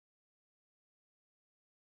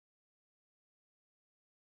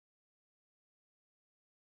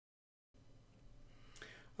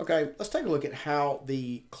Okay, let's take a look at how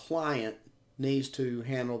the client needs to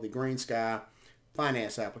handle the GreenSky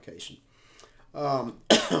finance application. Um,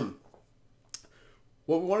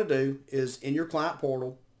 what we want to do is in your client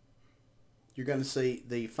portal, you're going to see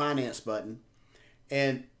the finance button.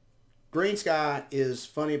 And GreenSky is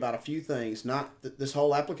funny about a few things, not this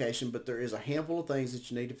whole application, but there is a handful of things that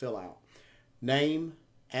you need to fill out. Name,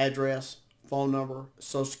 address, phone number,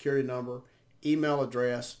 social security number, email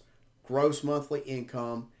address, gross monthly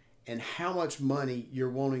income, and how much money you're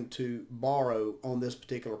wanting to borrow on this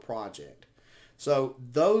particular project. So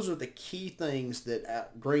those are the key things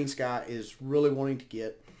that GreenSky is really wanting to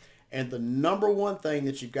get. And the number one thing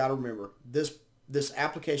that you've got to remember, this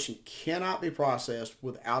application cannot be processed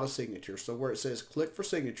without a signature. So where it says click for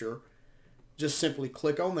signature, just simply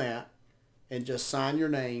click on that and just sign your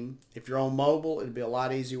name. If you're on mobile, it'll be a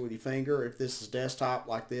lot easier with your finger. If this is desktop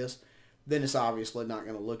like this, then it's obviously not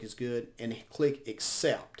going to look as good. And click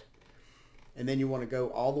accept. And then you want to go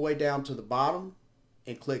all the way down to the bottom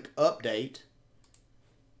and click update.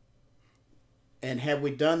 And have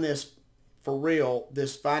we done this for real,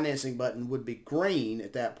 this financing button would be green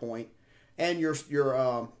at that point, and your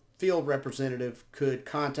field representative could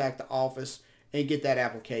contact the office and get that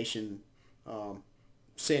application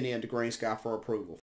sent in to GreenSky for approval.